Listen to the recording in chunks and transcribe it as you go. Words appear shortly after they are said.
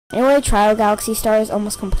Anyway, Trial Galaxy Star is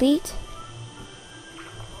almost complete.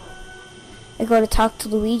 I go to talk to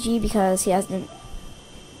Luigi because he hasn't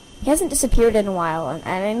disappeared in a while, and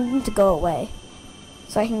I need him to go away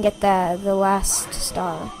so I can get the last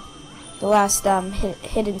star, the last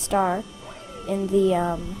hidden star in the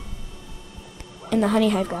Honey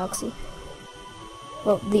Hive Galaxy.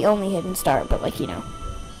 Well, the only hidden star, but like, you know.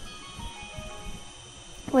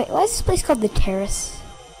 Wait, why is this place called the Terrace?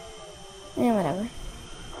 Yeah, whatever.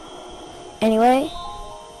 Anyway,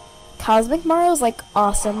 Cosmic Mario's like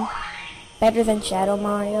awesome. Better than Shadow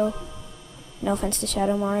Mario. No offense to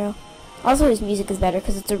Shadow Mario. Also, his music is better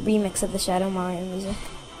because it's a remix of the Shadow Mario music.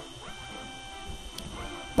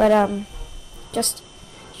 But, just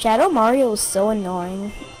Shadow Mario is so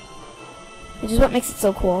annoying. Which is what makes it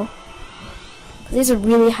so cool. Because he has a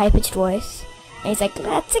really high-pitched voice. And he's like,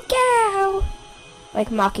 "Let's go!" Like,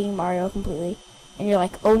 mocking Mario completely. And you're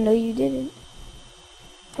like, oh no you didn't.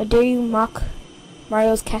 How dare you mock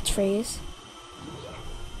Mario's catchphrase.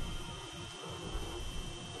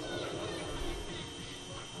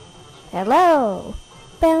 Hello!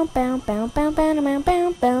 Bow bow bow bow bow bow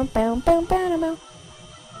bow bow bow bow bow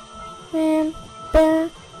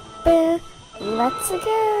bow. Let's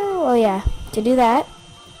go! Oh yeah, to do that,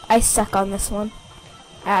 I suck on this one.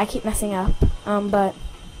 I keep messing up. But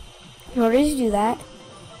in order to do that,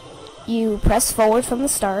 you press forward from the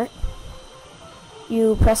start.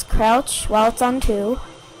 You press crouch while it's on 2,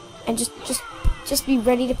 and just be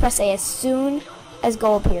ready to press A as soon as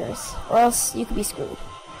go appears, or else you could be screwed.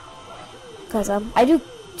 Because I do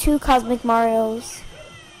 2 Cosmic Marios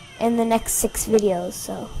in the next 6 videos,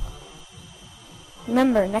 so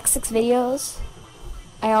remember, next 6 videos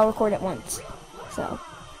I all record at once, so.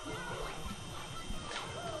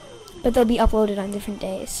 But they'll be uploaded on different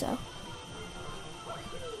days, so.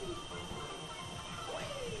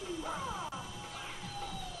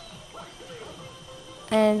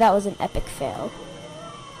 And that was an epic fail.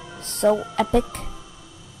 So epic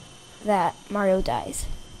that Mario dies.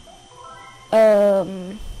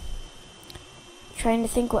 Trying to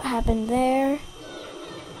think what happened there.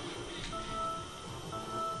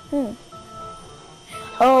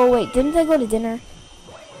 Oh wait, didn't I go to dinner?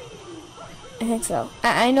 I think so.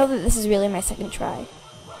 I know that this is really my second try.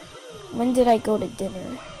 When did I go to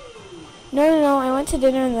dinner? No, I went to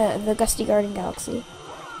dinner in the Gusty Garden Galaxy.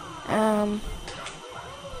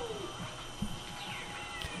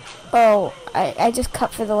 Oh, I just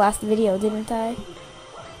cut for the last video, didn't I?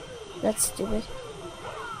 That's stupid.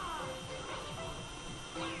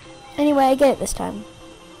 Anyway, I get it this time.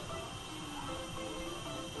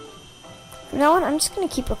 From now on, I'm just gonna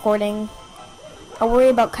keep recording. I'll worry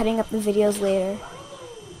about cutting up the videos later.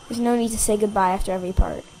 There's no need to say goodbye after every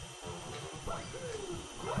part.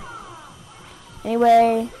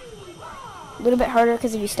 Anyway, a little bit harder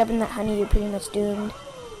because if you step in that honey, you're pretty much doomed.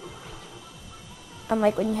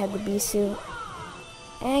 Unlike when you had the bee suit.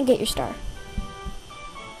 And get your star.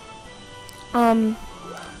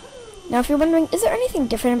 Now if you're wondering, is there anything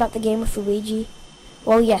different about the game with Luigi?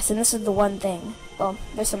 Well, yes, and this is the one thing. Well,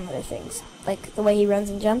 there's some other things, like the way he runs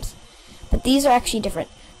and jumps. But these are actually different.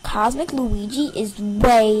 Cosmic Luigi is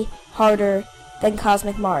way harder than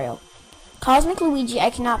Cosmic Mario. Cosmic Luigi, I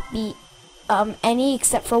cannot beat any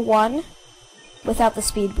except for one without the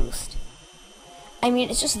speed boost. I mean,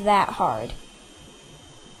 it's just that hard.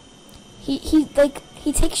 He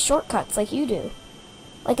takes shortcuts like you do.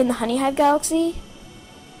 Like in the Honey Hive Galaxy.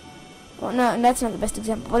 Well, no, that's not the best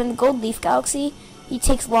example. But in the Gold Leaf Galaxy, he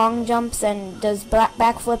takes long jumps and does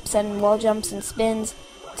backflips and wall jumps and spins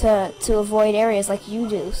to avoid areas like you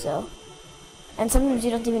do. So, and sometimes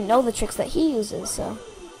you don't even know the tricks that he uses. So,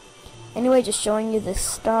 anyway, just showing you this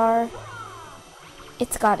star.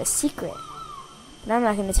 It's got a secret, but I'm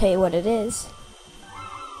not going to tell you what it is.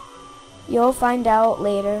 You'll find out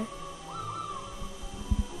later.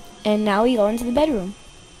 And now we go into the bedroom.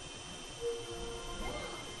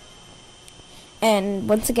 And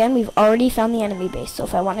once again, we've already found the enemy base. So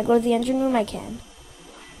if I want to go to the engine room, I can.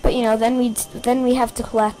 But you know, then we have to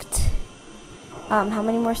collect. How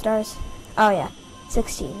many more stars? Oh yeah,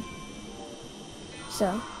 16.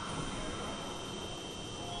 So.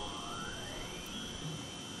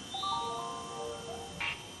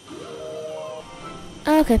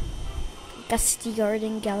 Okay. Gusty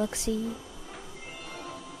Garden Galaxy.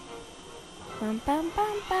 Bum bum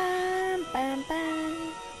bum bum bum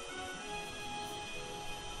bum.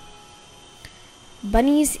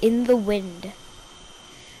 Bunnies in the Wind.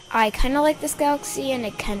 I kind of like this galaxy and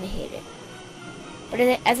I kind of hate it. But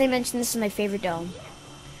as I mentioned, this is my favorite dome.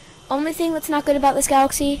 Only thing that's not good about this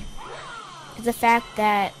galaxy is the fact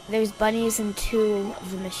that there's bunnies in 2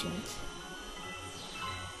 of the missions.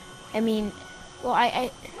 I mean, well,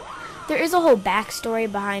 there is a whole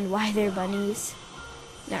backstory behind why they're bunnies.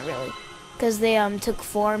 Not really. Because they took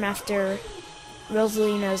form after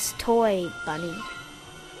Rosalina's toy bunny.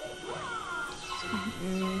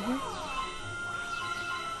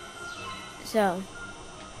 So,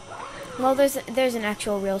 well, there's an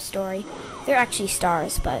actual real story. They're actually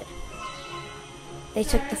stars, but they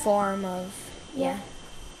took the form of,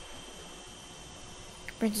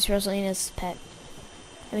 Princess Rosalina's pet.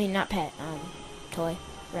 I mean, not pet, toy,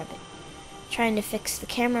 rabbit. Trying to fix the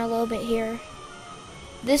camera a little bit here.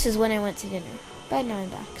 This is when I went to dinner, but now I'm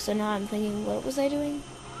back. So now I'm thinking, what was I doing?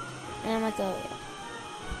 And I'm like, oh yeah.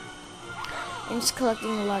 I'm just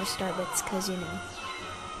collecting a lot of star bits, because, you know,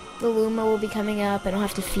 the Luma will be coming up, and I'll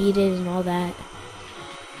have to feed it and all that.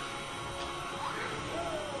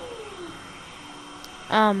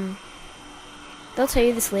 They'll tell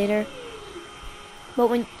you this later.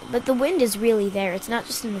 But the wind is really there. It's not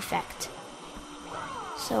just an effect.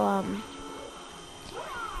 So,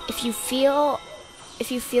 if you feel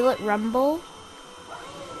it rumble,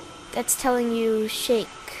 that's telling you shake,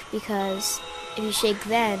 because if you shake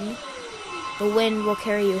then, the wind will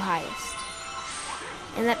carry you highest.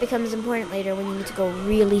 And that becomes important later when you need to go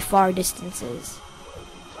really far distances.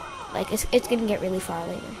 Like, it's gonna get really far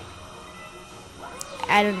later.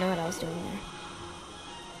 I don't know what I was doing there.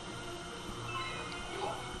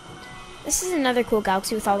 This is another cool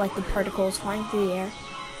galaxy with all, like, the particles flying through the air.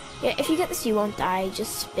 Yeah, if you get this, you won't die.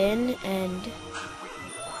 Just spin, and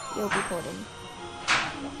you'll be pulled in.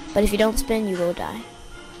 But if you don't spin, you will die.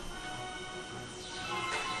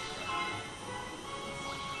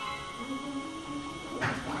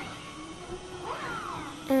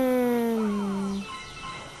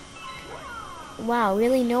 Wow,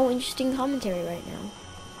 really no interesting commentary right now.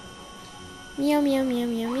 Meow meow meow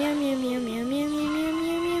meow meow meow meow meow meow meow meow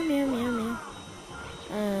meow meow meow meow.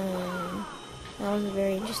 That wasn't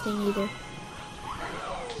very interesting either.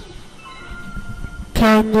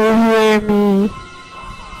 Can you hear me?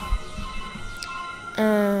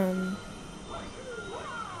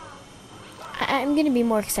 I'm gonna be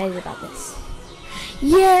more excited about this.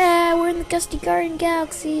 Yeah, we're in the Gusty Garden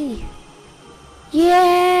Galaxy.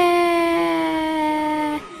 Yeah.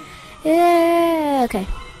 Yeah. Okay.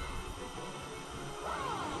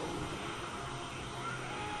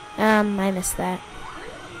 I missed that.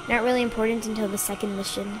 Not really important until the second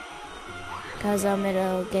mission, because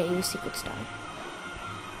it'll get you a secret star.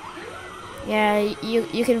 Yeah,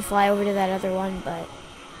 you can fly over to that other one, but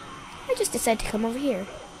I just decided to come over here.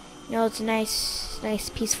 You know, it's a nice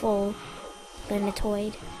peaceful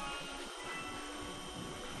planetoid.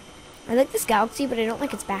 I like this galaxy, but I don't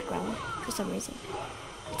like its background for some reason.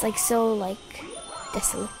 It's like so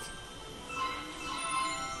desolate.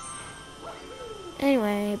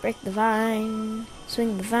 Anyway, break the vine,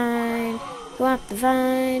 swing the vine, go up the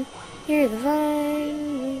vine, hear the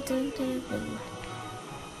vine. Dun, dun, dun.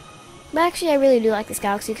 But actually, I really do like this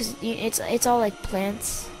galaxy because it's all like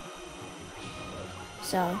plants.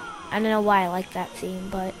 So I don't know why I like that theme,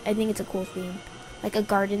 but I think it's a cool theme, like a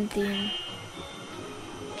garden theme.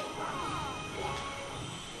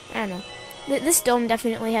 I don't know. This dome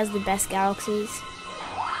definitely has the best galaxies.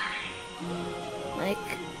 Like,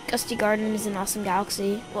 Gusty Garden is an awesome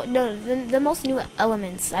galaxy. Well, no, the most new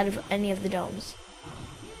elements out of any of the domes.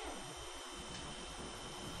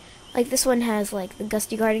 Like, this one has, like, the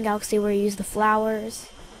Gusty Garden Galaxy where you use the flowers,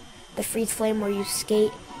 the Freeze Flame where you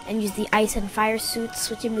skate and use the ice and fire suits,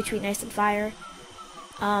 switching between ice and fire.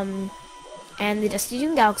 And the Dusty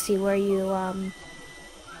Dune Galaxy where you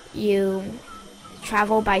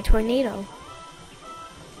travel by tornado.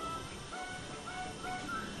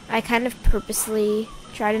 I kind of purposely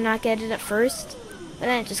try to not get it at first, but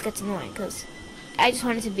then it just gets annoying because I just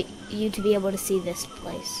wanted you to be able to see this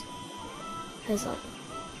place. Because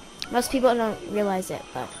most people don't realize it,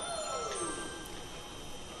 but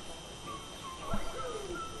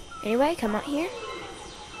anyway, come out here.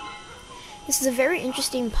 This is a very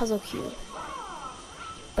interesting puzzle cube,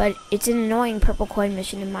 but it's an annoying purple coin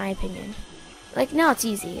mission in my opinion. Like, now it's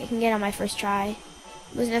easy. I can get on my first try.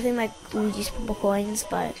 It was nothing like Luigi's purple coins,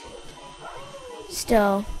 but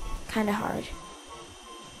still kind of hard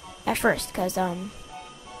at first because I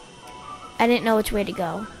didn't know which way to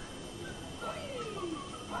go.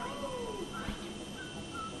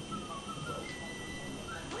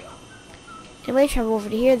 Anyway, travel over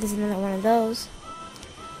to here. There's another one of those,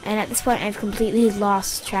 and at this point I've completely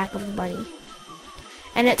lost track of the bunny.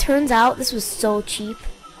 And it turns out this was so cheap.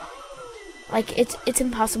 Like, it's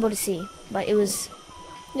impossible to see, but it was.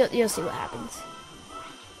 You'll see what happens.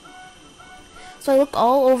 So I look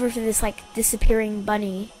all over for this, like, disappearing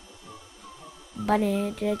bunny.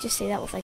 bunny. Did I just say that with like